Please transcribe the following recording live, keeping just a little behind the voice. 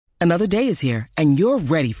Another day is here, and you're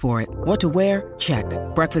ready for it. What to wear? Check.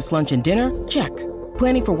 Breakfast, lunch, and dinner? Check.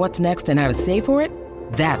 Planning for what's next and how to save for it?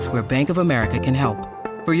 That's where Bank of America can help.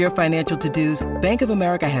 For your financial to-dos, Bank of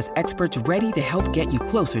America has experts ready to help get you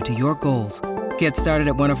closer to your goals. Get started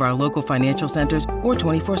at one of our local financial centers or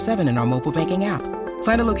 24/7 in our mobile banking app.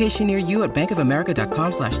 Find a location near you at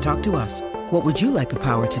bankofamerica.com/talktous. What would you like the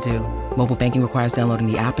power to do? Mobile banking requires downloading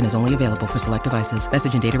the app and is only available for select devices.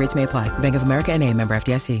 Message and data rates may apply. Bank of America N.A., member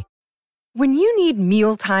FDIC. When you need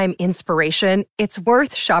mealtime inspiration, it's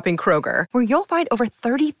worth shopping Kroger, where you'll find over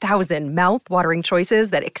 30,000 mouth-watering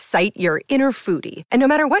choices that excite your inner foodie. And no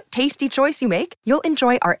matter what tasty choice you make, you'll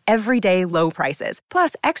enjoy our everyday low prices,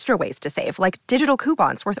 plus extra ways to save, like digital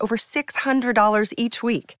coupons worth over $600 each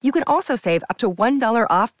week. You can also save up to $1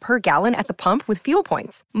 off per gallon at the pump with fuel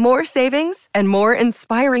points. More savings and more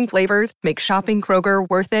inspiring flavors make shopping Kroger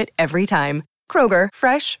worth it every time. Kroger,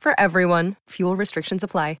 fresh for everyone. Fuel restrictions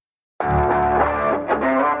apply.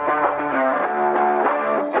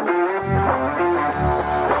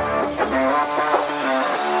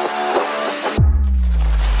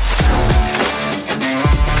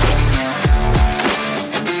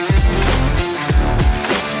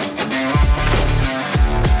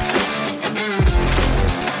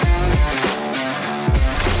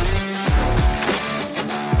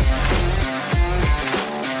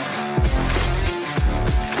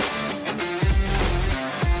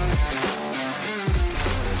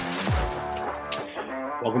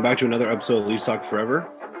 Welcome back to another episode of Leafs Talk Forever.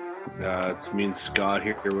 It's me and Scott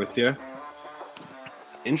here with you.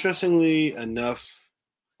 Interestingly enough,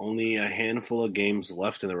 only a handful of games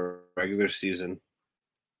left in the regular season,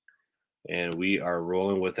 and we are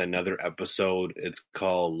rolling with another episode. It's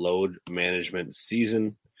called Load Management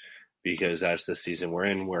Season, because that's the season we're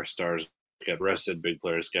in, where stars get rested, big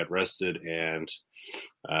players get rested, and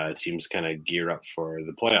teams kind of gear up for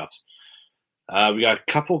the playoffs. We got a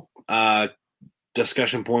couple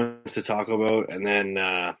discussion points to talk about, and then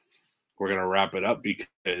we're going to wrap it up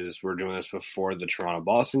because we're doing this before the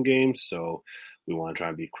Toronto-Boston game, so we want to try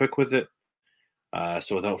and be quick with it.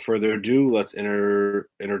 So without further ado, let's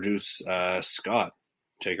introduce Scott.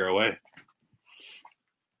 Take her away.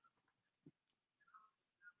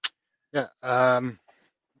 Yeah.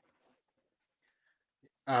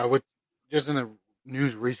 With just in the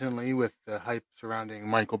news recently with the hype surrounding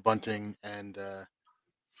Michael Bunting and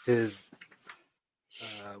his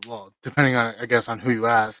depending on, I guess, on who you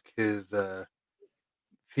ask, his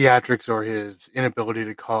theatrics or his inability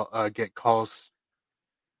to get calls.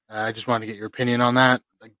 I just wanted to get your opinion on that.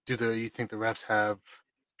 Like, you think the refs have?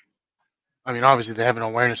 I mean, obviously they have an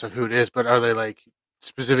awareness of who it is, but are they like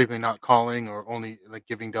specifically not calling or only like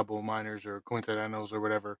giving double minors or coincidentals or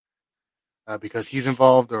whatever because he's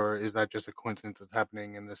involved, or is that just a coincidence that's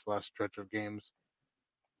happening in this last stretch of games?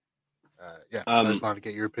 I just wanted to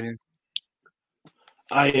get your opinion.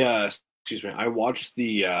 I watched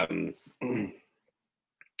the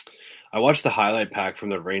highlight pack from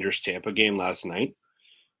the Rangers Tampa game last night,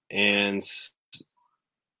 and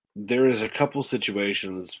there is a couple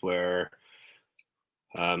situations where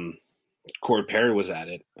Corey Perry was at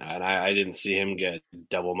it, and I didn't see him get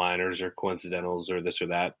double minors or coincidentals or this or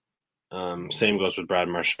that. Same goes with Brad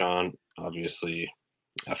Marchand. Obviously,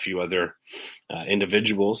 a few other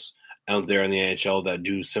individuals out there in the NHL that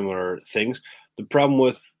do similar things. The problem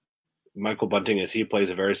with Michael Bunting is he plays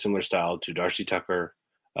a very similar style to Darcy Tucker,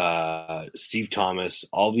 Steve Thomas,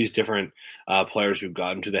 all these different players who've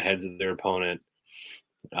gotten to the heads of their opponent.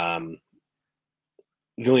 The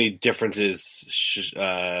only difference is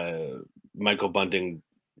Michael Bunting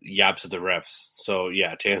yaps at the refs. So,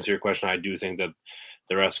 yeah, to answer your question, I do think that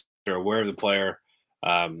the refs are aware of the player.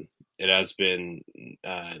 It has been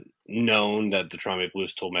known that the Toronto Maple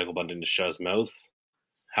Leafs told Michael Bunting to shut his mouth.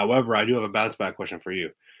 However, I do have a bounce back question for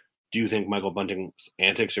you. Do you think Michael Bunting's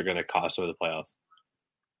antics are going to cost him the playoffs?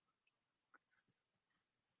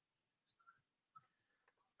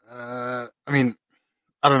 I mean,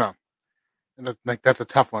 I don't know. That's a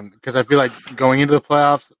tough one because I feel like going into the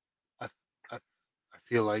playoffs, I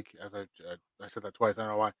feel like, as I said that twice, I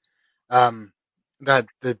don't know why, that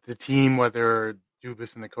the team, whether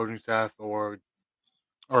Dubas and the coaching staff or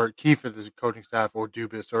Keefe for the coaching staff or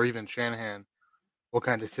Dubas or even Shanahan, will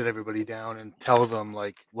kind of sit everybody down and tell them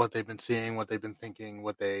like what they've been seeing, what they've been thinking,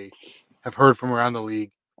 what they have heard from around the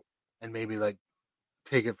league, and maybe like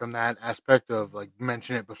take it from that aspect of like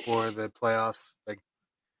mention it before the playoffs, like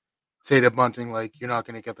say to Bunting like you're not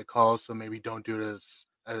going to get the calls, so maybe don't do it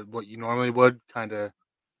as what you normally would. Kind of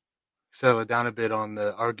settle it down a bit on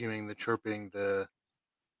the arguing, the chirping, the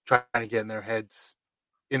trying to get in their heads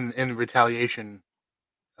in retaliation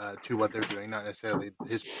to what they're doing, not necessarily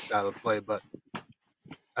his style of play, but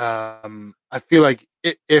I feel like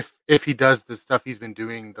if he does the stuff he's been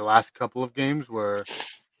doing the last couple of games, where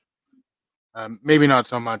maybe not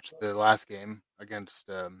so much the last game against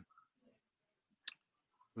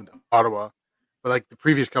Ottawa, but like the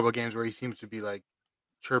previous couple of games where he seems to be like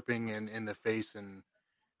chirping in the face and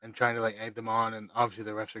trying to like egg them on, and obviously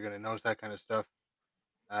the refs are going to notice that kind of stuff.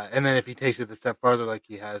 And then if he takes it a step farther, like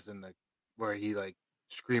he has in the where he like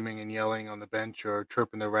screaming and yelling on the bench or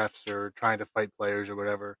chirping the refs or trying to fight players or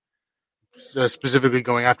whatever, so specifically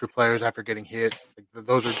going after players after getting hit, like,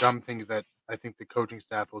 those are dumb things that I think the coaching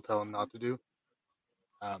staff will tell him not to do.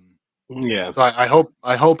 Yeah. So I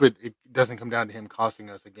hope it doesn't come down to him costing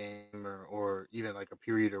us a game or even like a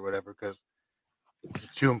period or whatever, because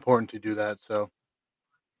it's too important to do that. So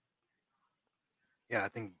yeah, I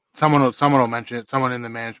think someone will mention it. Someone in the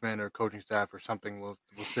management or coaching staff or something will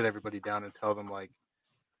sit everybody down and tell them like,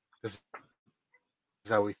 this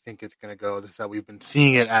is how we think it's going to go. This is how we've been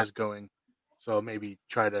seeing it as going. So maybe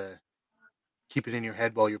try to keep it in your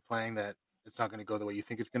head while you're playing that it's not going to go the way you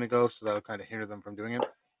think it's going to go. So that'll kind of hinder them from doing it.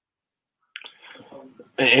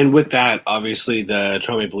 And with that, obviously, the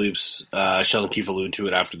Toronto Maple Leafs, Sheldon Keefe alluded to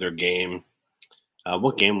it after their game.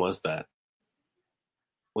 What game was that?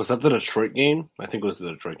 Was that the Detroit game? I think it was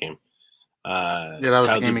the Detroit game. Yeah, that was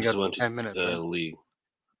Kyle the game he Dubas got went 10 to minutes. the Right? league.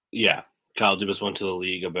 Yeah, Kyle Dubas went to the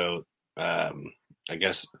league about, I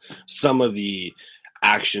guess, some of the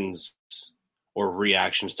actions or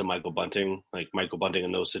reactions to Michael Bunting. Like Michael Bunting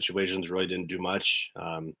in those situations really didn't do much.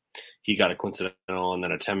 He got a coincidental and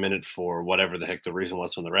then a 10-minute for whatever the heck the reason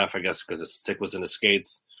was from the ref, I guess, because his stick was in his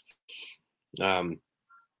skates. And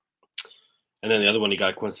then the other one, he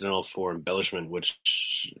got a coincidental for embellishment,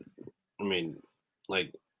 which, I mean,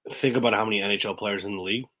 like, think about how many NHL players in the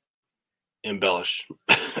league embellish.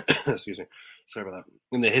 Excuse me. Sorry about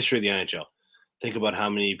that. In the history of the NHL, think about how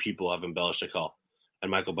many people have embellished a call.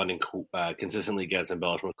 And Michael Bunting consistently gets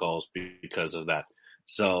embellishment calls because of that.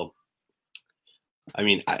 So, I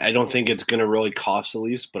mean, I don't think it's going to really cost the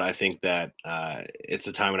Leafs, but I think that it's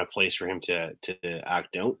a time and a place for him to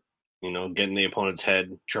act out. You know, get in the opponent's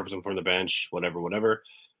head, chirps him from the bench, whatever.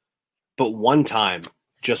 But one time,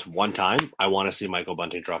 just one time, I want to see Michael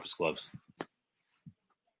Bunting drop his gloves.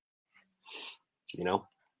 You know?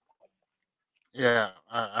 Yeah,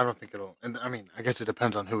 I don't think it'll. And I mean, I guess it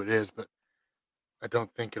depends on who it is, but I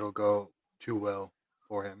don't think it'll go too well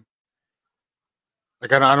for him.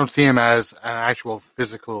 Like I don't see him as an actual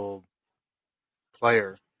physical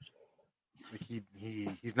player. Like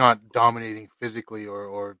he's not dominating physically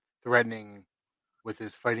or threatening with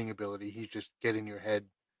his fighting ability. He's just getting your head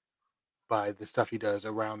by the stuff he does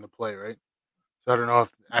around the play, right? So I don't know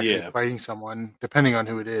if actually fighting someone, depending on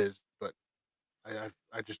who it is, but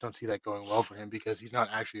I just don't see that going well for him because he's not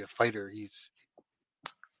actually a fighter. He's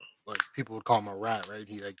like people would call him a rat, right?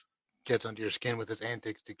 He like gets under your skin with his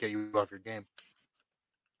antics to get you off your game.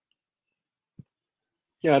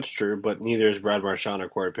 Yeah, that's true, but neither is Brad Marchand or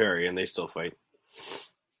Corey Perry, and they still fight.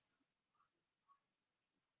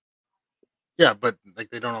 Yeah, but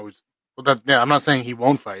like they don't always. Well, I'm not saying he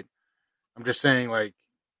won't fight. I'm just saying like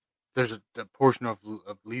there's a portion of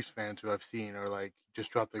Leafs fans who I've seen are like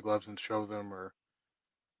just drop their gloves and show them,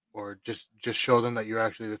 or just show them that you're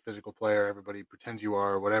actually the physical player everybody pretends you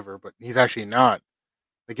are or whatever, but he's actually not.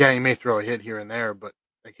 Like yeah, he may throw a hit here and there, but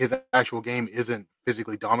like his actual game isn't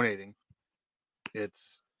physically dominating.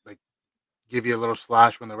 It's like give you a little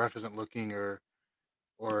slash when the ref isn't looking, or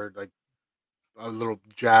like a little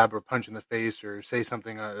jab or punch in the face, or say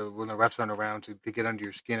something when the refs aren't around to get under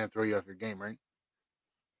your skin and throw you off your game, right?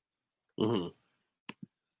 Mm-hmm.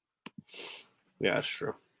 Yeah, that's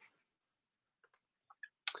true.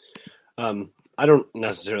 I don't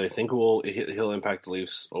necessarily think he'll impact the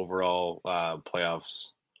Leafs' overall playoffs.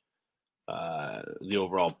 The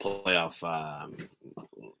overall playoff,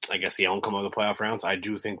 I guess the outcome of the playoff rounds. I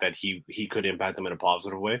do think that he could impact them in a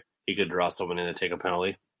positive way. He could draw someone in to take a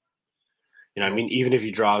penalty. You know, I mean, even if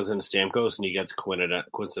he draws in Stamkos and he gets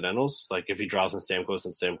coincidentals, like if he draws in Stamkos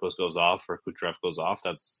and Stamkos goes off or Kucherov goes off,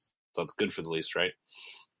 that's good for the Leafs, right?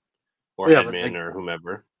 Or Hedman or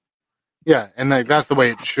whomever. Yeah, and like that's the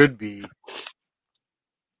way it should be.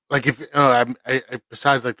 Like if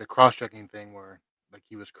besides like the cross-checking thing where like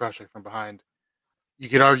he was cross-checked from behind, you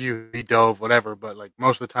could argue he dove, whatever, but like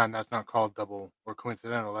most of the time that's not called double or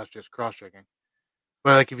coincidental. That's just cross-checking.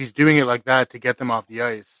 But like if he's doing it like that to get them off the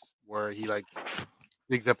ice, where he like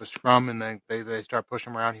digs up a scrum and then they start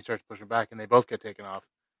pushing him around, he starts pushing back, and they both get taken off.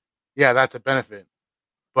 Yeah, that's a benefit.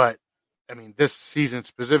 But I mean, this season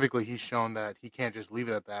specifically, he's shown that he can't just leave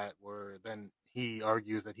it at that. Where then he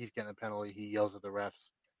argues that he's getting a penalty, he yells at the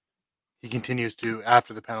refs, he continues to,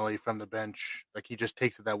 after the penalty from the bench, like he just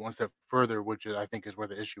takes it that one step further, which I think is where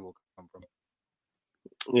the issue will come from.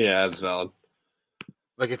 Yeah, that's valid.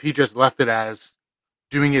 Like if he just left it as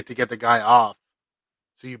doing it to get the guy off,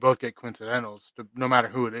 so you both get coincidentals, no matter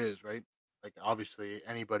who it is, right? Like obviously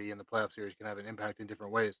anybody in the playoff series can have an impact in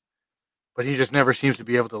different ways, but he just never seems to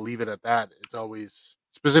be able to leave it at that. It's always,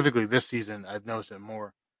 specifically this season, I've noticed it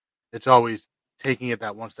more. It's always taking it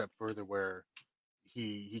that one step further where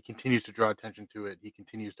he continues to draw attention to it. He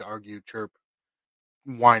continues to argue, chirp,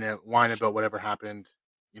 whine about whatever happened,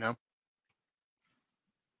 you know?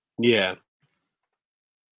 Yeah.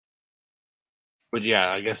 But yeah,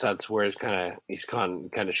 I guess that's where he's kind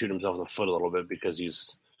of shoot himself in the foot a little bit because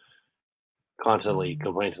he's constantly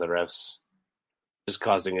complaining to the refs, just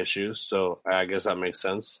causing issues. So I guess that makes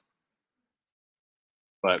sense.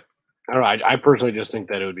 But I don't know. I personally just think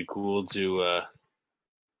that it would be cool to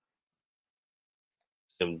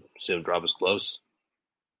see him drop his gloves.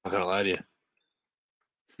 I'm not gonna lie to you.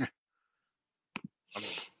 I mean,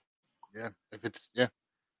 yeah, if it's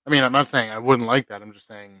I mean, I'm not saying I wouldn't like that. I'm just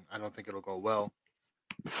saying I don't think it'll go well.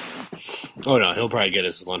 Oh no, he'll probably get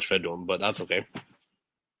his lunch fed to him, but that's okay.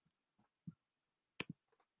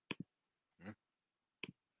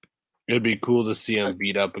 It'd be cool to see him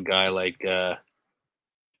beat up a guy like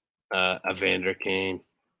Evander Kane.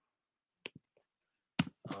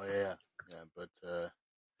 Oh yeah, but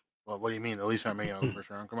well, what do you mean? The Leafs aren't making it first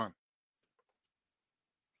round. Come on.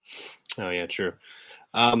 Oh yeah, true.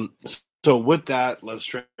 So with that, let's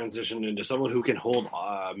transition into someone who can hold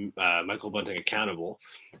Michael Bunting accountable,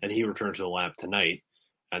 and he returned to the lineup tonight,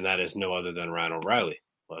 and that is no other than Ryan O'Reilly.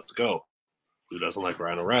 Let's go. Who doesn't like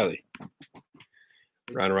Ryan O'Reilly?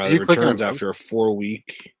 Ryan O'Reilly returns after a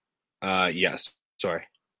 4-week. Yes, sorry.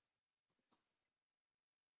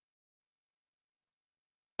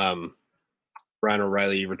 Ryan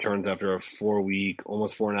O'Reilly returns after a 4-week,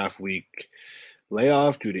 almost 4.5-week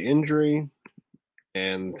layoff due to injury.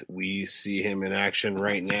 And we see him in action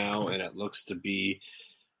right now, and it looks to be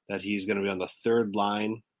that he's going to be on the third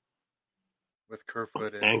line with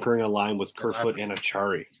Kerfoot, anchoring a line with Kerfoot and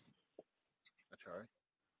Achari.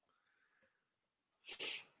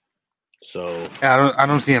 So yeah, I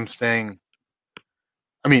don't see him staying.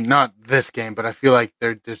 I mean, not this game, but I feel like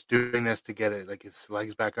they're just doing this to get it, like his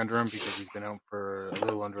legs back under him because he's been out for a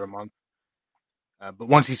little under a month. But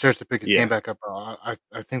once he starts to pick his game back up, I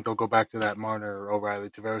think they'll go back to that Marner,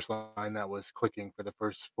 O'Reilly, Tavares line that was clicking for the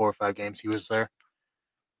first 4 or 5 games he was there.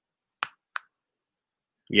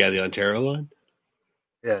 Yeah, the Ontario line?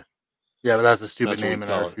 Yeah, but that's a stupid name,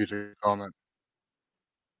 and I refuse to call it.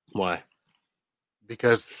 Why?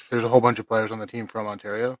 Because there's a whole bunch of players on the team from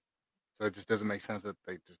Ontario, so it just doesn't make sense that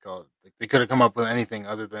they just call it. Like, they could have come up with anything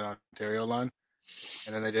other than Ontario line,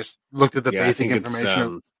 and then they just looked at the basic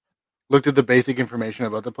information. Looked at the basic information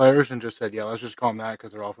about the players and just said, yeah, let's just call them that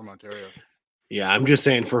because they're all from Ontario. Yeah, I'm just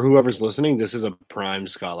saying, for whoever's listening, this is a prime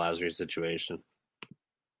Scott Lasry situation.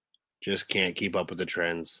 Just can't keep up with the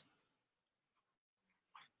trends.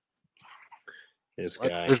 This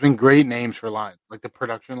guy. There's been great names for lines, like the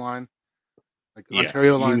production line. Like the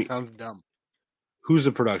Ontario line sounds dumb. Who's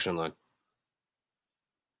the production line?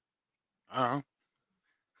 I don't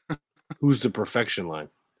know. Who's the perfection line?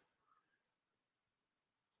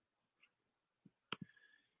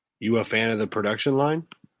 You a fan of the production line?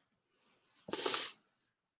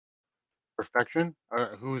 Perfection?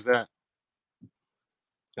 Who's that?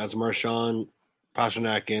 That's Marchand,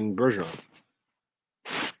 Pastrnak, and Bergeron.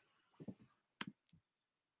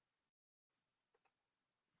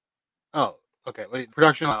 Oh, okay. Wait,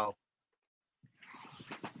 production.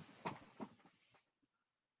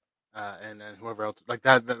 And then whoever else, like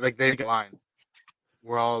that, like they get line.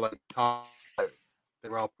 We're all like top. They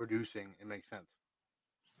were all producing. It makes sense.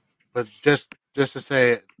 But just to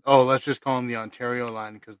say, oh, let's just call them the Ontario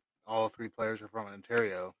line because all 3 players are from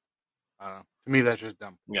Ontario. To me, that's just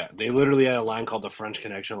dumb. Yeah, they literally had a line called the French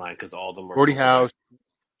Connection line because all of them were Gordie Howe,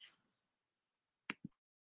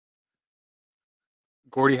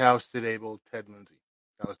 Sid Abel, Ted Lindsay.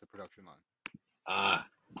 That was the production line.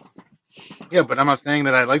 Yeah, but I'm not saying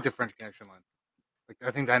that I like the French Connection line. Like,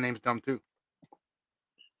 I think that name's dumb too.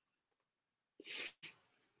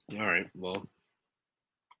 All right, well.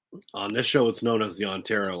 On this show, it's known as the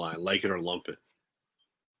Ontario line. Like it or lump it.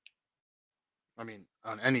 I mean,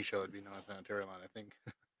 on any show, it'd be known as the Ontario line, I think.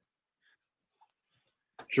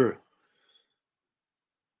 True.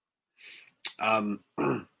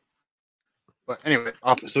 But anyway,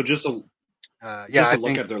 so just a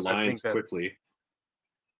look at their lines quickly.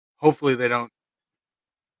 Hopefully, they don't.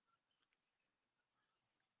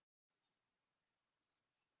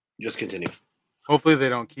 Just continue. Hopefully they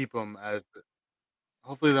don't keep him as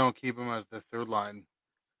the third line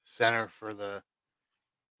center for the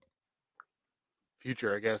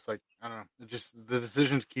future. I guess I don't know. Just the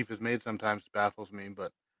decisions Keefe has made sometimes baffles me,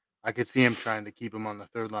 but I could see him trying to keep him on the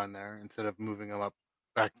third line there instead of moving him up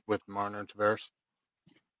back with Marner and Tavares.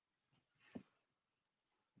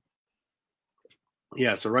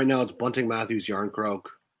 Yeah, so right now it's Bunting, Matthews, Yarncroke,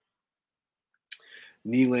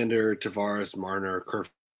 Nylander, Tavares, Marner,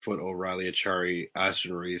 Kerfoot, O'Reilly, Achari,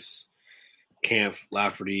 Aston Reese, Kampf,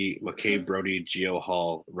 Lafferty, McCabe, Brody, Geo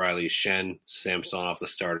Hall, Riley, Shen, Samsonov, the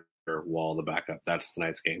starter, Wall, the backup. That's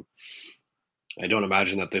tonight's game. I don't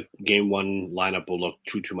imagine that the game one lineup will look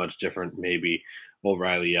too much different. Maybe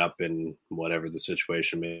O'Reilly up and whatever the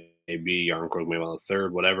situation may be. Yarncroke maybe on the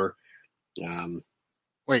third, whatever.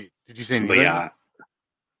 Wait, did you say Nylander? But yeah.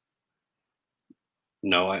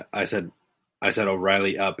 No, I said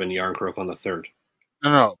O'Reilly up and Yarncroke on the third.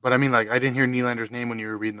 No, but I mean, I didn't hear Nylander's name when you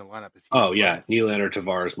were reading the lineup. Oh, yeah, Nylander,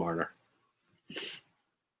 Tavares, Marner.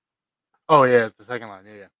 Oh, yeah, it's the second line.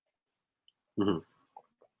 Yeah. Mm-hmm.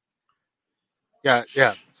 Yeah.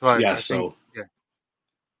 So I think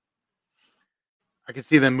I could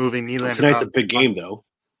see them moving Nylander. Tonight's a big game, though.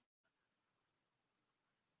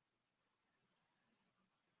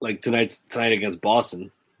 Tonight against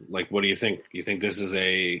Boston. What do you think? You think this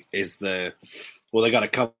they got a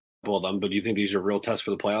couple of them, but do you think these are real tests for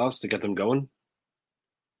the playoffs to get them going?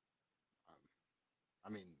 I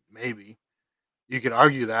mean, maybe. You could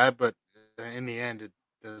argue that, but in the end, it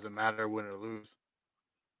doesn't matter win or lose.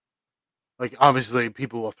 Obviously,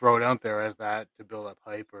 people will throw it out there as that to build up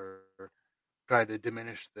hype or try to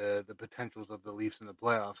diminish the potentials of the Leafs in the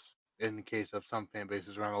playoffs in the case of some fan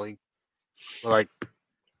bases around the league. But,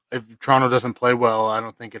 if Toronto doesn't play well, I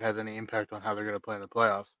don't think it has any impact on how they're going to play in the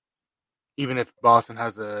playoffs. Even if Boston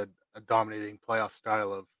has a dominating playoff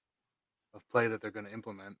style of play that they're going to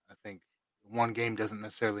implement, I think one game doesn't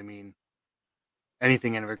necessarily mean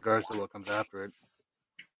anything in regards to what comes after it.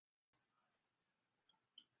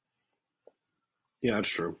 Yeah, that's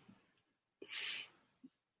true.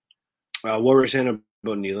 What were you saying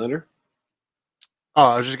about Nylander? Oh,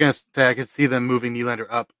 I was just going to say I could see them moving Nylander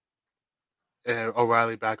up,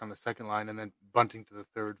 O'Reilly back on the second line, and then Bunting to the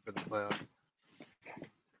third for the playoffs.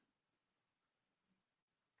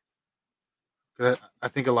 I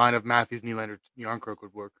think a line of Matthews, Nylander, Yarncroke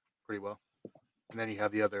would work pretty well. And then you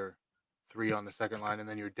have the other three on the second line, and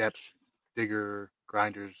then your depth, digger,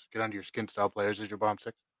 grinders, get under your skin style players as your bottom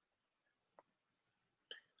six.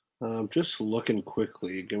 Just looking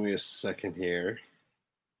quickly. Give me a second here.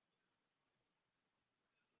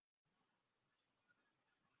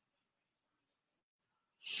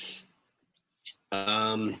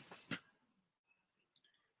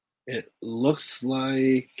 It looks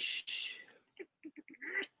like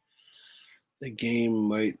the game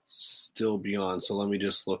might still be on. So let me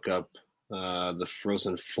just look up the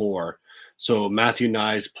Frozen Four. So Matthew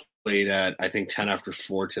Knies played at, I think, 10 after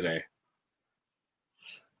 4 today.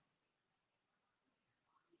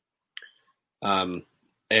 And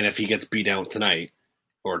if he gets beat out tonight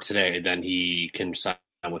or today, then he can sign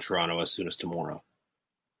with Toronto as soon as tomorrow.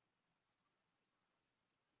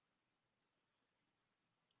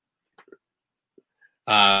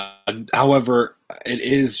 However,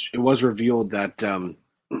 it was revealed that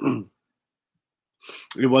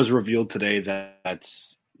it was revealed today that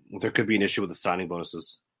there could be an issue with the signing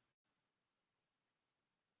bonuses.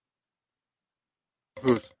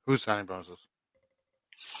 Who's signing bonuses?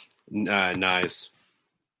 Nice,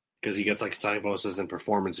 because he gets signing bonuses and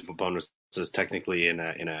performance bonuses technically in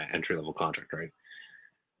a entry level contract, right?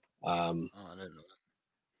 I didn't know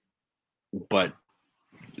that. But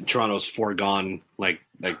Toronto's foregone,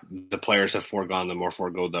 the players have foregone them or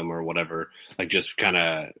forego them or whatever. Just kind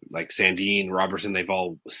of Sandin, Robertson, they've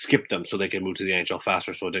all skipped them so they can move to the NHL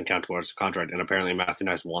faster, so it didn't count towards the contract. And apparently Matthew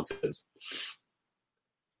Knies wants his.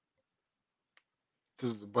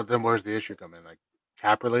 But then where's the issue come in?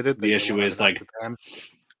 Cap related? The issue is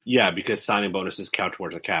yeah, because signing bonuses count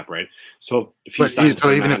towards the cap, right? So if he signs for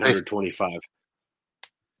 $925,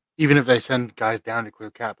 even if they send guys down to clear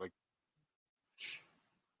cap,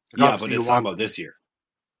 yeah, but it's talking about this year.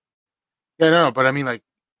 Yeah, no, but I mean,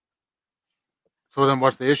 so then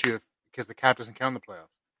what's the issue? Because the cap doesn't count in the playoffs.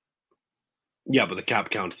 Yeah, but the cap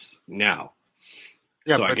counts now.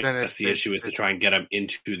 Yeah, so I guess the issue is to try and get him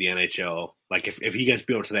into the NHL. If he gets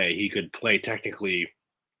beat today, he could play technically,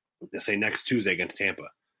 let's say, next Tuesday against Tampa.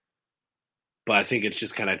 But I think it's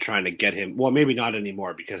just kind of trying to get him. Well, maybe not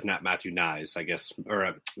anymore because not Matthew Knies, I guess,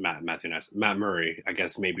 or Matt Murray, I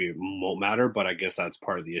guess maybe won't matter. But I guess that's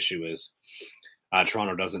part of the issue is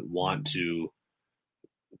Toronto doesn't want to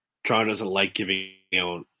Toronto doesn't like giving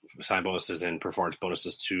sign bonuses and performance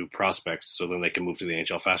bonuses to prospects, so then they can move to the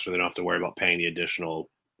NHL faster. They don't have to worry about paying the additional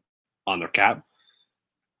on their cap.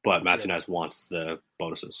 But Matthew Knies wants the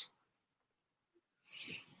bonuses.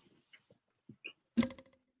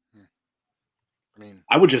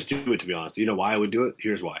 I would just do it, to be honest. You know why I would do it?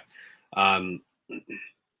 Here's why.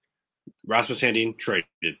 Rasmus Sandin traded.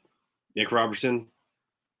 Nick Robertson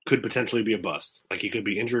could potentially be a bust. Like, he could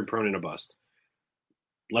be injury prone and a bust.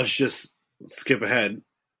 Let's just skip ahead.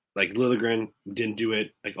 Like, Liljegren didn't do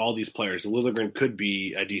it. Like, all these players. Liljegren could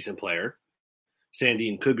be a decent player.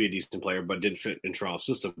 Sandin could be a decent player, but didn't fit in Toronto's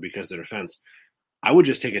system because of their defense. I would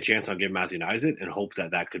just take a chance on giving Matthew Knies it and hope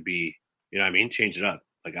that could be, you know what I mean? Change it up.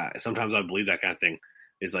 Like, sometimes I believe that kind of thing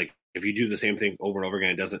is like, if you do the same thing over and over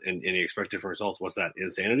again, and you expect different results, what's that?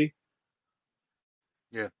 Insanity?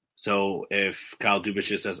 Yeah. So if Kyle Dubas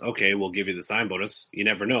just says, okay, we'll give you the sign bonus, you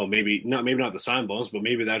never know. Maybe not the sign bonus, but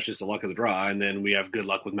maybe that's just the luck of the draw, and then we have good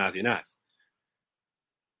luck with Matthew Knies.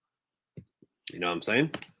 You know what I'm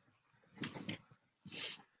saying?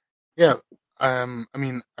 Yeah. I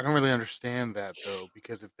mean, I don't really understand that, though,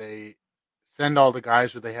 because if they send all the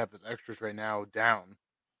guys who they have as extras right now down,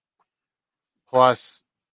 plus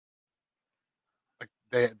like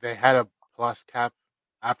they had a plus cap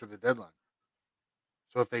after the deadline.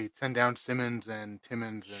 So if they send down Simmons and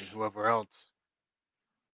Timmins and whoever else,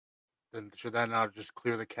 then should that not just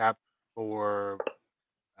clear the cap for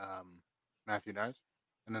Matthew Knies?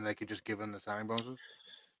 And then they could just give him the signing bonuses?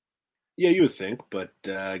 Yeah, you would think, but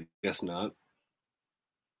I guess not.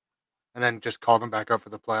 And then just call them back up for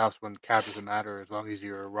the playoffs when cap doesn't matter as long as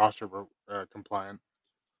you're roster compliant.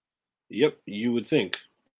 Yep, you would think.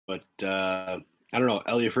 But I don't know.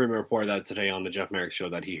 Elliot Friedman reported that today on the Jeff Merrick show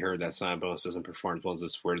that he heard that sign bonuses and performance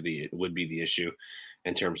bonuses would be the issue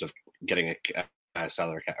in terms of getting a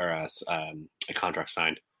salary or a contract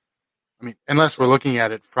signed. I mean, unless we're looking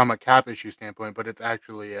at it from a cap issue standpoint, but it's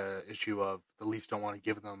actually an issue of the Leafs don't want to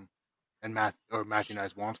give them, and Matthew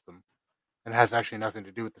Knies wants them, and it has actually nothing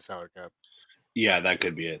to do with the salary cap. Yeah, that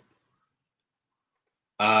could be it.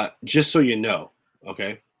 Just so you know,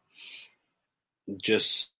 okay?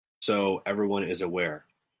 Just so everyone is aware,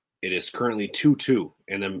 it is currently 2-2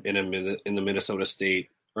 in the Minnesota State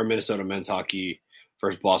or Minnesota men's hockey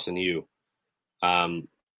versus Boston U. And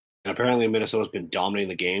apparently Minnesota's been dominating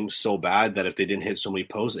the game so bad that if they didn't hit so many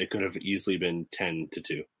posts, it could have easily been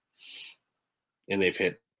 10-2. And they've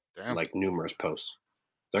hit like numerous posts.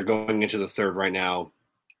 They're going into the third right now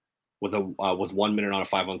with 1 minute on a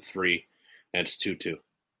 5-on-3, and it's 2-2.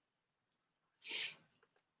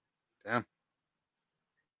 Damn.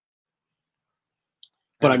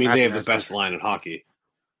 But I mean, they have the best line in hockey.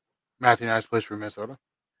 Matthew Knies plays for Minnesota.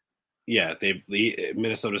 Yeah,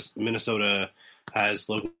 Minnesota has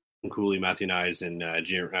Logan Cooley, Matthew Knies, and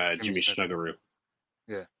Jimmy Snuggerud.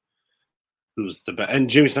 Yeah, who's the best?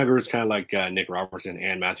 And Jimmy Snuggerud is kind of like Nick Robertson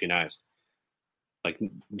and Matthew Knies. Like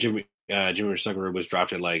Jimmy Snuggerud was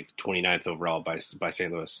drafted like 29th overall by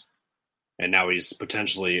St. Louis, and now he's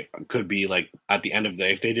potentially could be like at the end of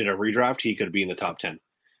if they did a redraft, he could be in the top 10.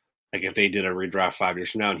 Like if they did a redraft 5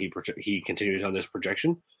 years from now and he continues on this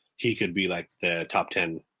projection, he could be like the top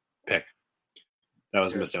 10 pick. That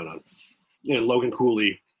was missed out on. Logan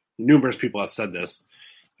Cooley, numerous people have said this.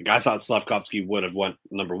 Like I thought Slafkovsky would have went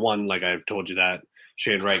number 1. Like I told you that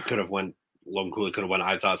Shane Wright could have went. Logan Cooley could have went.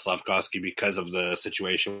 I thought Slafkovsky because of the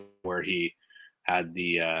situation where he had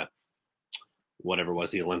the whatever it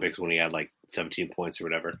was the Olympics when he had like 17 points or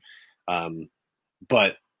whatever.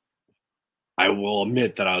 But I will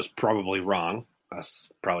admit that I was probably wrong.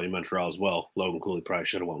 That's probably Montreal as well. Logan Cooley probably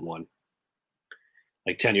should have won 1.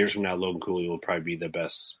 Like 10 years from now, Logan Cooley will probably be the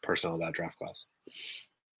best person on that draft class.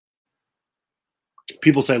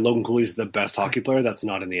 People say Logan Cooley's the best hockey player that's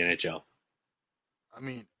not in the NHL. I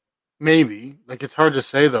mean, maybe. Like, it's hard to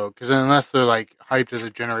say, though, because unless they're, like, hyped as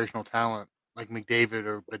a generational talent, like McDavid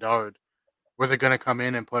or Bedard, where they're going to come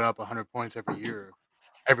in and put up 100 points every year,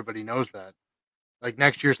 everybody knows that. Like,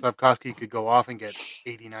 next year, Slafkovsky could go off and get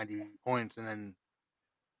 80, 90 points, and then,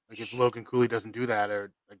 like, if Logan Cooley doesn't do that,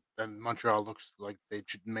 or like, then Montreal looks like they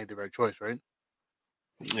made the right choice, right?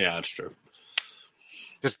 Yeah, that's true.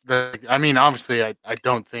 Obviously, I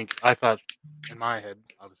don't think, I thought in my head,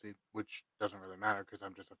 obviously, which doesn't really matter because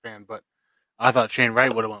I'm just a fan, but I thought Shane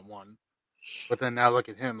Wright would have went 1. But then now look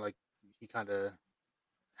at him, like, he kind of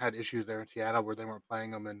had issues there in Seattle where they weren't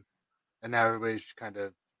playing him, and now everybody's kind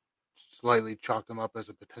of slightly chalked him up as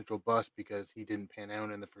a potential bust because he didn't pan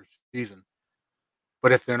out in the first season.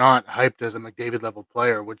 But if they're not hyped as a McDavid level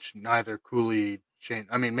player, which neither Cooley,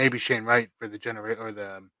 maybe Shane Wright for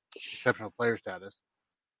the exceptional player status,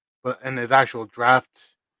 but in his actual draft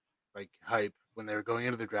like hype when they were going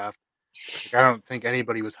into the draft. Like, I don't think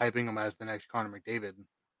anybody was hyping him as the next Connor McDavid.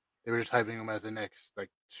 They were just hyping him as the next like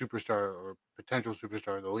superstar or potential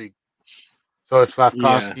superstar of the league. So if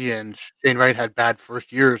Slafkovsky and Shane Wright had bad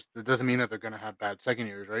first years, that doesn't mean that they're going to have bad second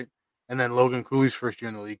years, right? And then Logan Cooley's first year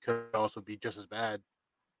in the league could also be just as bad.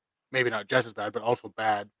 Maybe not just as bad, but also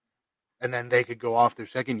bad. And then they could go off their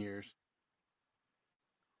second years.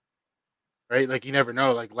 Right? Like, you never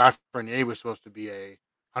know. Like, Lafreniere was supposed to be a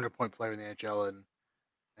 100-point player in the NHL,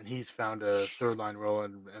 and he's found a third-line role,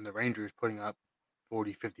 and the Rangers putting up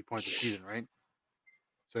 40, 50 points a season, right?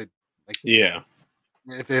 So, like, yeah.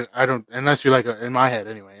 Unless you're like in my head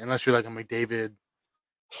anyway, unless you're like a McDavid,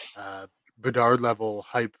 Bedard level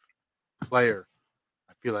hype player,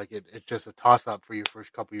 I feel like it's just a toss up for your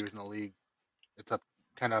first couple years in the league. It's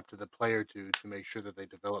kind of up to the player to make sure that they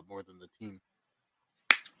develop more than the team.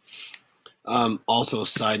 Also,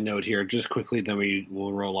 side note here, just quickly, then we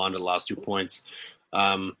will roll on to the last 2 points.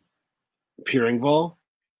 Pierre Engvall,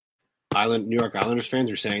 New York Islanders fans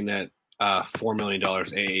are saying that $4 million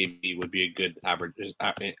AAV would be a good average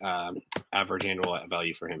annual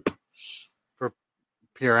value for him. For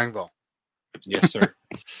Pierre Engvall? Yes, sir.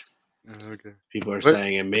 Okay. People are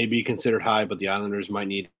saying it may be considered high, but the Islanders might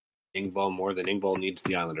need Engvall more than Engvall needs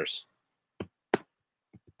the Islanders.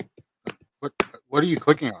 What are you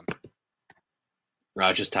clicking on?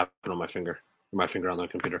 Just tapping on my finger on the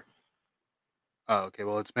computer. Oh, okay.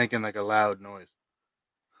 Well, it's making like a loud noise.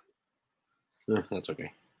 That's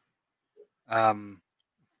okay. Engvall.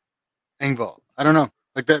 I don't know.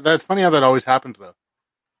 Like that's funny how that always happens though.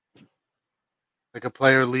 Like a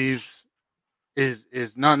player leaves is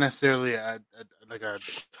not necessarily like a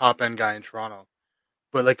top end guy in Toronto,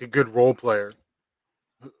 but like a good role player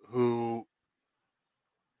who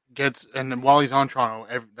gets, and while he's on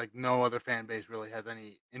Toronto, like no other fan base really has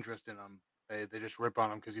any interest in him. They just rip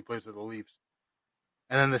on him because he plays for the Leafs.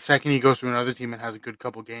 And then the second he goes to another team and has a good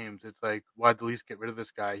couple games, it's like, why'd the Leafs get rid of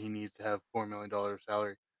this guy? He needs to have $4 million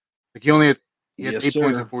salary. Like he has 8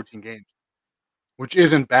 points in 14 games, which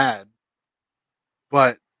isn't bad,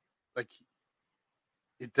 but like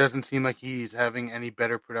it doesn't seem like he's having any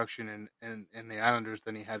better production in the Islanders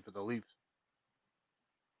than he had for the Leafs.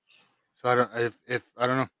 So I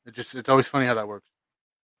don't know. It's always funny how that works.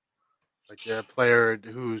 Like a player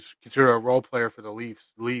who's considered a role player for the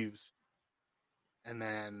Leafs leaves, and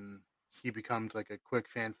then he becomes like a quick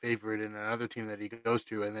fan favorite in another team that he goes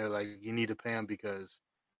to, and they're like, you need to pay him because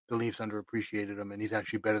the Leafs underappreciated him, and he's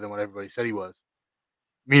actually better than what everybody said he was.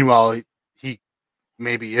 Meanwhile, he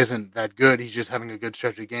maybe isn't that good. He's just having a good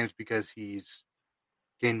stretch of games because he's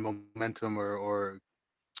gained momentum or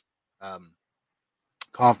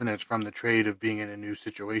confidence from the trade of being in a new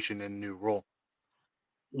situation and a new role.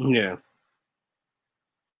 Yeah.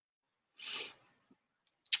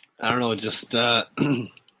 I don't know. Just $4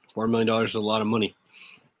 million is a lot of money.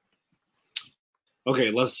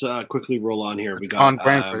 Okay, let's quickly roll on here. It's on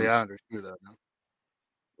brand for the Islanders too, though. No?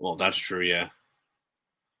 Well, that's true. Yeah.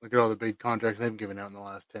 Look at all the big contracts they've given out in the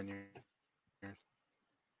last 10 years.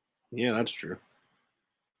 Yeah, that's true.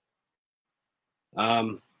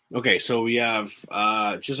 Okay, so we have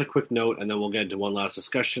just a quick note, and then we'll get into one last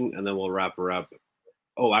discussion, and then we'll wrap her up.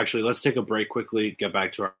 Oh, actually, let's take a break quickly, get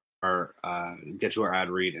back to our get to our ad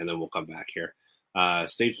read, and then we'll come back here.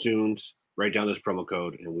 Stay tuned, write down this promo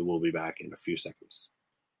code, and we will be back in a few seconds.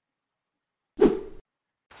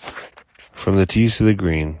 From the tees to the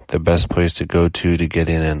green, the best place to go to get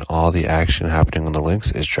in on all the action happening on the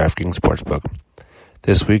links is DraftKings Sportsbook.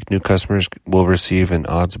 This week, new customers will receive an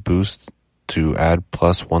odds boost to add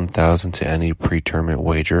plus 1,000 to any pre-tournament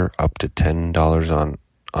wager, up to $10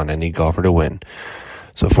 on any golfer to win.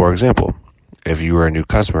 So, for example, if you are a new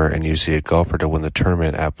customer and you see a golfer to win the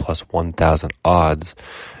tournament at plus 1,000 odds,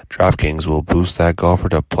 DraftKings will boost that golfer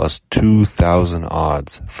to plus 2,000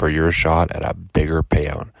 odds for your shot at a bigger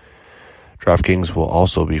payout. DraftKings will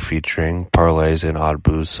also be featuring parlays and odd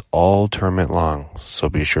boosts all tournament long, so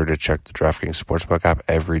be sure to check the DraftKings Sportsbook app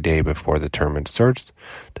every day before the tournament starts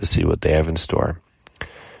to see what they have in store.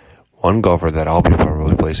 One golfer that I'll be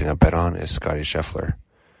probably placing a bet on is Scottie Scheffler.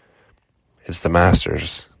 It's the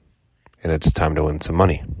Masters, and it's time to win some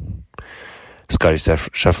money. Scottie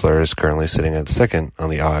Scheffler is currently sitting at second on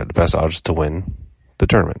the best odds to win the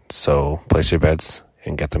tournament, so place your bets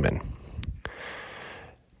and get them in.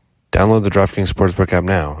 Download the DraftKings Sportsbook app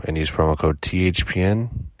now and use promo code THPN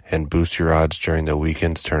and boost your odds during the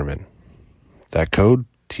weekend's tournament. That code,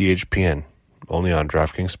 THPN, only on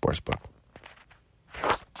DraftKings Sportsbook.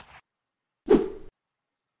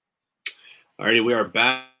 Alrighty, we are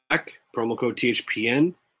back. Promo code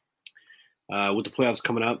THPN. With the playoffs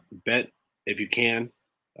coming up, bet if you can.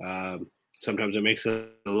 Sometimes it makes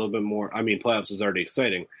it a little bit more. I mean, playoffs is already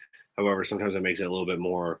exciting. However, sometimes it makes it a little bit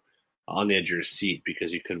more on the edge of your seat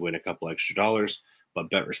because you could win a couple extra dollars, but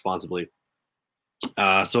bet responsibly.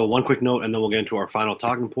 So one quick note, and then we'll get into our final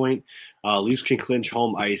talking point. Leafs can clinch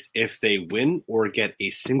home ice if they win or get a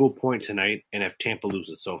single point tonight, and if Tampa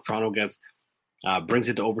loses. So if Toronto brings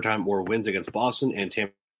it to overtime or wins against Boston, and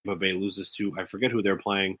Tampa Bay loses to, I forget who they're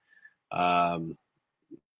playing. They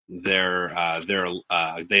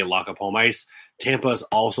lock up home ice. Tampa's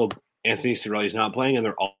also, Anthony Cirelli's not playing, and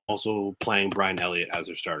they're also playing Brian Elliott as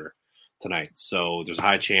their starter tonight. So there's a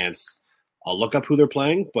high chance. I'll look up who they're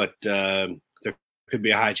playing, but there could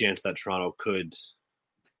be a high chance that Toronto could,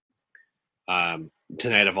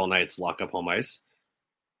 tonight of all nights, lock up home ice.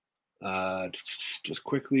 Just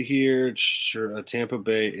quickly here, Tampa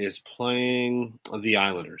Bay is playing the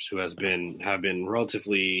Islanders, who have been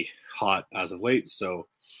relatively hot as of late. So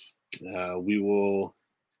we will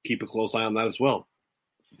keep a close eye on that as well.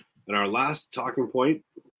 And our last talking point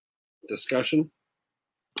discussion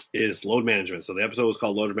is load management. So the episode was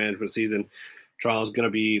called Load Management Season. Toronto's going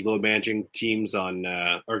to be load managing teams on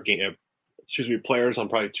players on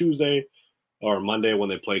probably Tuesday or Monday when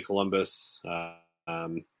they play Columbus.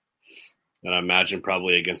 And I imagine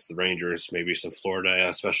probably against the Rangers, maybe some Florida,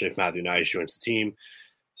 especially if Matthew Knies joins the team.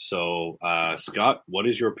 So, Scott, what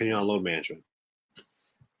is your opinion on load management?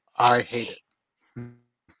 I hate it.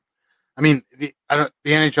 I mean, the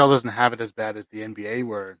NHL doesn't have it as bad as the NBA,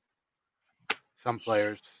 where some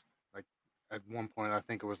players, like at one point, I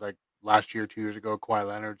think it was like last year, 2 years ago, Kawhi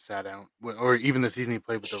Leonard sat out, or even the season he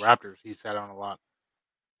played with the Raptors, he sat out a lot.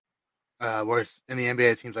 Whereas in the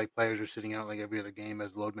NBA, it seems like players are sitting out like every other game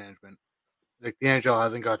as load management. Like the NHL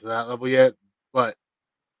hasn't got to that level yet, but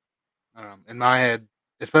in my head,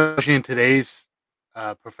 especially in today's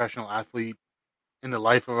professional athlete, in the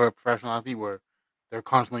life of a professional athlete, where they're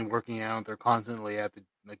constantly working out, they're constantly at the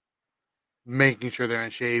making sure they're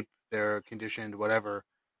in shape, they're conditioned, whatever.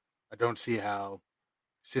 I don't see how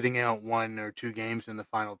sitting out 1 or 2 games in the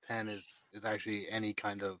final 10 is actually any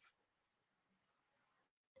kind of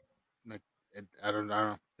I don't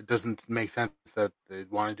know. It doesn't make sense that they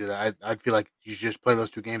want to do that. I'd feel like you should just play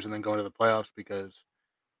those 2 games and then go into the playoffs, because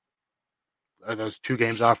are those 2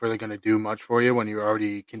 games off really going to do much for you when you're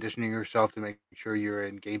already conditioning yourself to make sure you're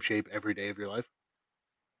in game shape every day of your life?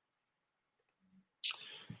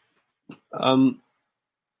 I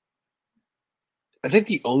think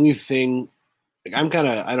the only thing, I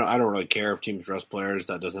don't really care if teams rest players.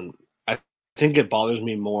 I think it bothers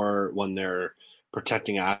me more when they're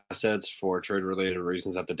protecting assets for trade-related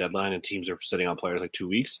reasons at the deadline and teams are sitting on players like 2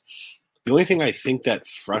 weeks. The only thing I think that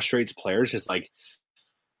frustrates players is, like,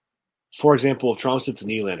 for example, if Toronto sits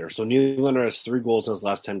Nylander. So Nylander has 3 goals in his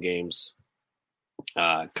last 10 games.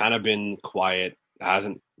 Kind of been quiet,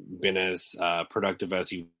 hasn't been as productive as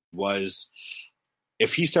he was.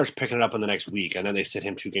 If he starts picking it up in the next week and then they sit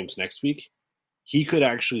him 2 games next week, he could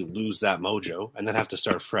actually lose that mojo and then have to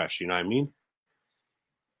start fresh. You know what I mean?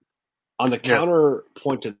 On the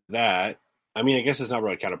counterpoint to that, I mean, I guess it's not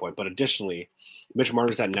really a counterpoint, but additionally, Mitch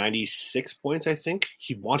Marner's at 96 points, I think.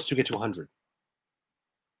 He wants to get to 100.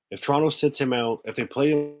 If Toronto sits him out, if they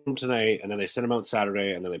play him tonight and then they send him out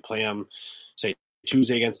Saturday and then they play him, say,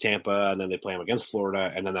 Tuesday against Tampa and then they play him against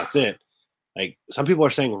Florida and then that's it. Like, some people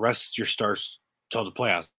are saying rest your stars till the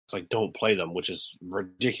playoffs. It's like, don't play them, which is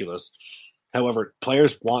ridiculous. However,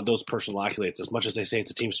 players want those personal accolades. As much as they say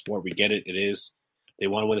it's a team sport, we get it. It is. They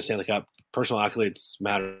want to win a Stanley Cup. Personal accolades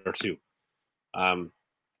matter too.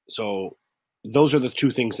 So those are the 2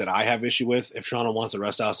 things that I have issue with. If Toronto wants to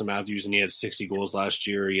rest Austin Matthews and he had 60 goals last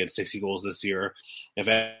year, he had 60 goals this year. If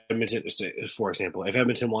Edmonton, for example, if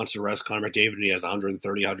Edmonton wants to rest Connor McDavid and he has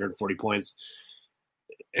 130, 140 points,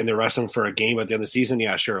 and they rest him for a game at the end of the season,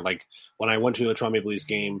 yeah, sure. Like when I went to the Toronto Maple Leafs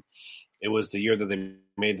game, it was the year that they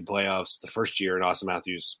made the playoffs, the first year in Austin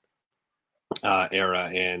Matthews era,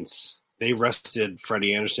 and they rested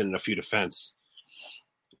Freddie Anderson in a few defense.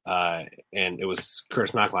 And it was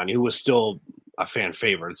Curtis McElhinney, who was still a fan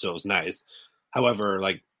favorite, so it was nice. However,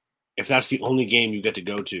 like, if that's the only game you get to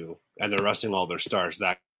go to and they're resting all their stars,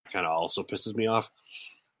 that kind of also pisses me off.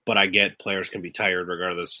 But I get players can be tired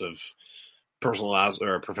regardless of personal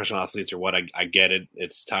or professional athletes or what. I get it.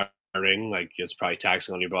 It's tiring. Like, it's probably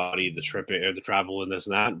taxing on your body, the trip or the travel and this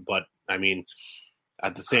and that. But, I mean,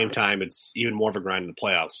 at the same time, it's even more of a grind in the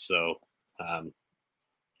playoffs. So,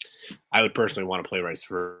 I would personally want to play right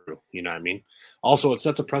through, you know what I mean? Also, it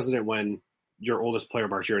sets a precedent when your oldest player,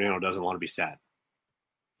 Mark Giordano, doesn't want to be sat.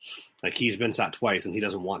 Like, he's been sat twice and he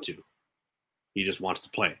doesn't want to. He just wants to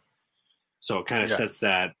play. So it kind of sets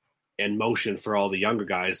that in motion for all the younger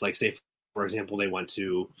guys. Like, say, for example, they went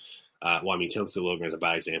to, Timothy Logan is a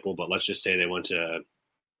bad example, but let's just say they went to, I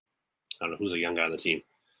don't know, who's a young guy on the team.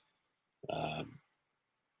 I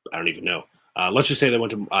don't even know. Let's just say they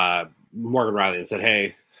went to Morgan Riley and said,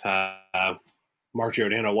 hey, Mark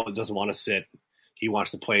Giordano doesn't want to sit. He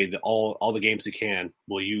wants to play all the games he can.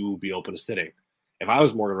 Will you be open to sitting? If I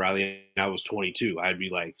was Morgan Riley and I was 22, I'd be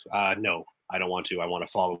like, no, I don't want to. I want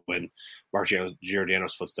to follow in Mark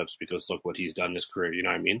Giordano's footsteps because look what he's done in his career. You know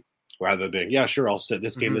what I mean? Rather than being, yeah, sure, I'll sit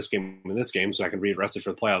this game, this game, and this game so I can be rested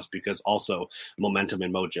for the playoffs because also momentum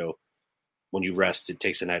and mojo, when you rest, it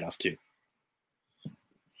takes a night off too.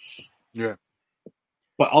 Yeah.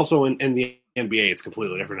 But also in the NBA, it's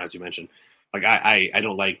completely different, as you mentioned. Like, I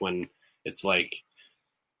don't like when it's like,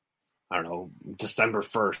 I don't know, December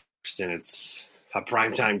 1st and it's a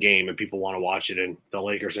primetime game and people want to watch it and the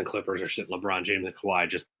Lakers and Clippers are sitting LeBron James and Kawhi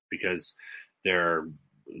just because their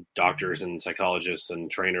doctors and psychologists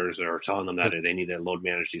and trainers are telling them that they need to load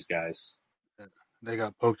manage these guys. They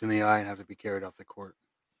got poked in the eye and have to be carried off the court.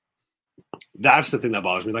 That's the thing that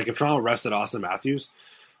bothers me. Like, if Toronto rested Austin Matthews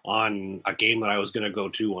on a game that I was going to go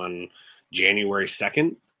to on January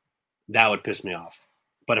 2nd, that would piss me off.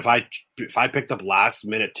 But if I picked up last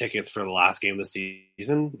minute tickets for the last game of the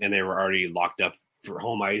season and they were already locked up for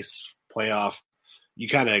home ice playoff, you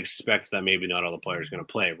kind of expect that maybe not all the players are going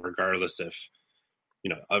to play, regardless if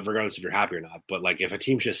you're happy or not. But like if a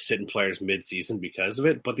team's just sitting players mid-season because of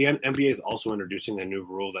it, but the NBA is also introducing a new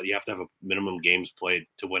rule that you have to have a minimum games played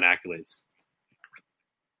to win accolades.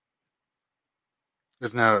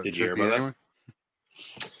 Isn't that Did you hear about anyway?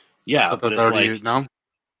 that? Yeah, but it's like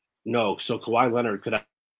no. So Kawhi Leonard could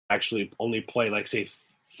actually only play like say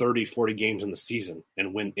 30, 40 games in the season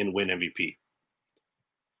and win MVP.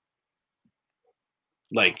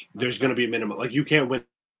 Like there's going to be a minimum. Like you can't win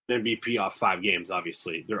MVP off 5 games.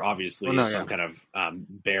 Obviously, there obviously is some kind of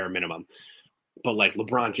bare minimum. But like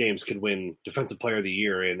LeBron James could win Defensive Player of the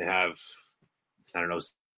Year and have, I don't know,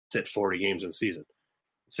 sit 40 games in the season,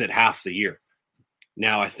 sit half the year.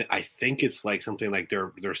 Now I think it's like something like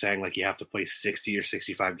they're saying like you have to play 60 or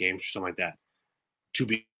 65 games or something like that to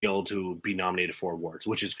be able to be nominated for awards,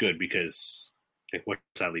 which is good because like what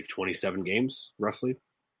does that leave 27 games roughly?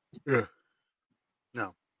 Yeah.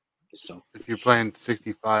 No. So if you're playing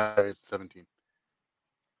 65, it's 17.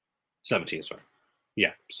 17, sorry.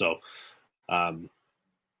 Yeah. So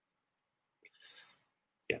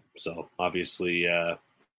so obviously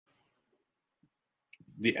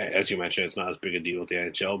as you mentioned, it's not as big a deal with the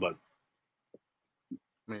NHL, but I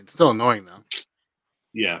mean, it's still annoying though.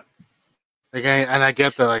 Yeah. Like, I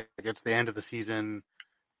get that. Like, it's the end of the season,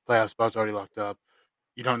 playoff spots already locked up.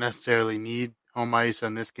 You don't necessarily need home ice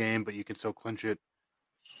on this game, but you can still clinch it.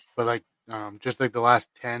 But like, just like the last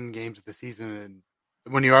 10 games of the season,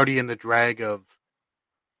 and when you're already in the drag of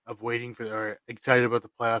waiting for or excited about the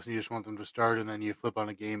playoffs, and you just want them to start, and then you flip on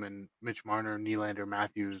a game, and Mitch Marner, Nylander,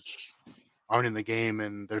 Matthews aren't in the game,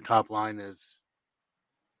 and their top line is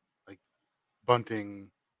like Bunting,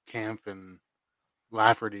 Kampf, and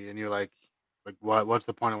Lafferty, and you're like what's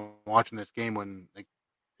the point of watching this game when like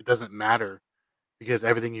it doesn't matter because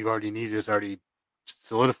everything you've already needed is already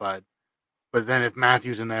solidified. But then if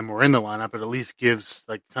Matthews and them were in the lineup, it at least gives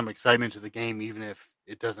like some excitement to the game, even if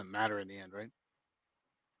it doesn't matter in the end, right?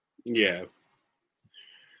 Yeah.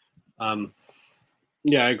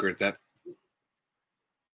 Yeah, I agree with that.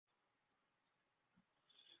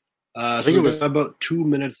 I think it was about 2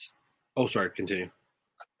 minutes. Oh, sorry. Continue.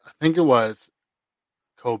 I think it was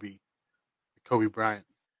Kobe Bryant.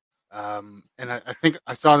 And I think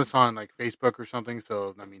I saw this on like Facebook or something.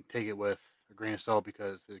 So, I mean, take it with a grain of salt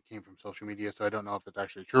because it came from social media. So I don't know if it's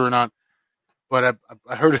actually true or not. But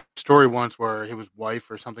I heard a story once where his wife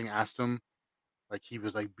or something asked him, like he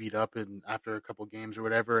was like beat up and after a couple games or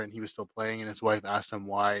whatever, and he was still playing. And his wife asked him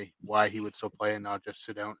why he would still play and not just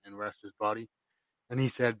sit down and rest his body. And he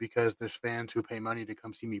said, because there's fans who pay money to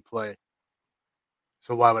come see me play.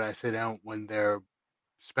 So why would I sit down when they're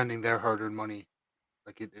spending their hard-earned money?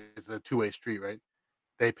 Like it's a two-way street, right?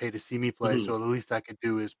 They pay to see me play, so the least I could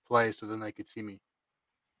do is play, so then they could see me.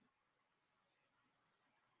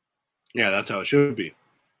 Yeah, that's how it should be.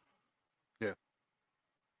 Yeah.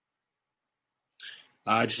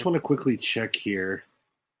 I just want to quickly check here.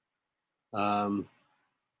 What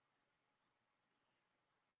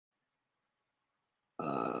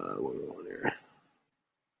are we on here?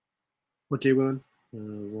 What day are we on?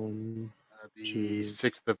 The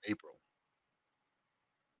 6th of April.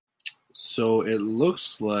 So it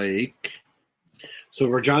looks like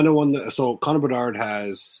Regina won so Connor Bedard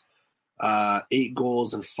has 8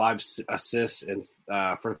 goals and 5 assists and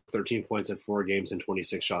for 13 points in 4 games and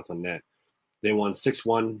 26 shots on net. They won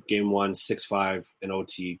 6-1, game 1, 6-5 in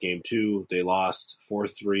OT, game 2. They lost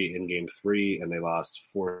 4-3 in game 3, and they lost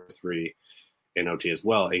 4-3 in OT as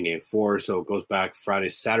well in game 4. So it goes back Friday,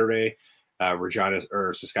 Saturday,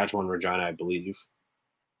 Saskatchewan, Regina, I believe.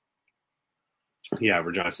 Yeah,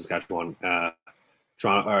 Regina, Saskatchewan.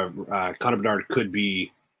 Connor Bedard could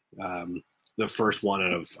be the first one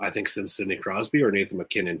out of, I think, since Sidney Crosby or Nathan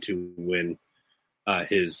McKinnon to win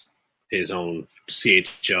his own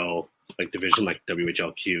CHL division, like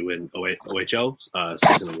WHLQ and OHL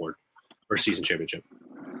season award or season championship.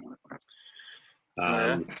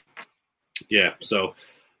 Yeah. So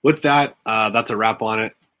with that, that's a wrap on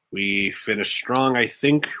it. We finished strong. I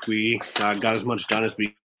think we got as much done as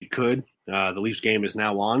we could. The Leafs game is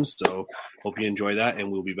now on, so hope you enjoy that,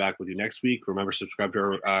 and we'll be back with you next week. Remember, subscribe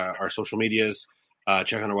to our social medias,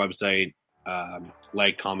 check on our website,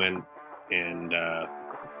 like, comment, and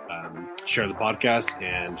share the podcast,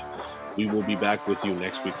 and we will be back with you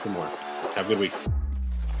next week for more. Have a good week.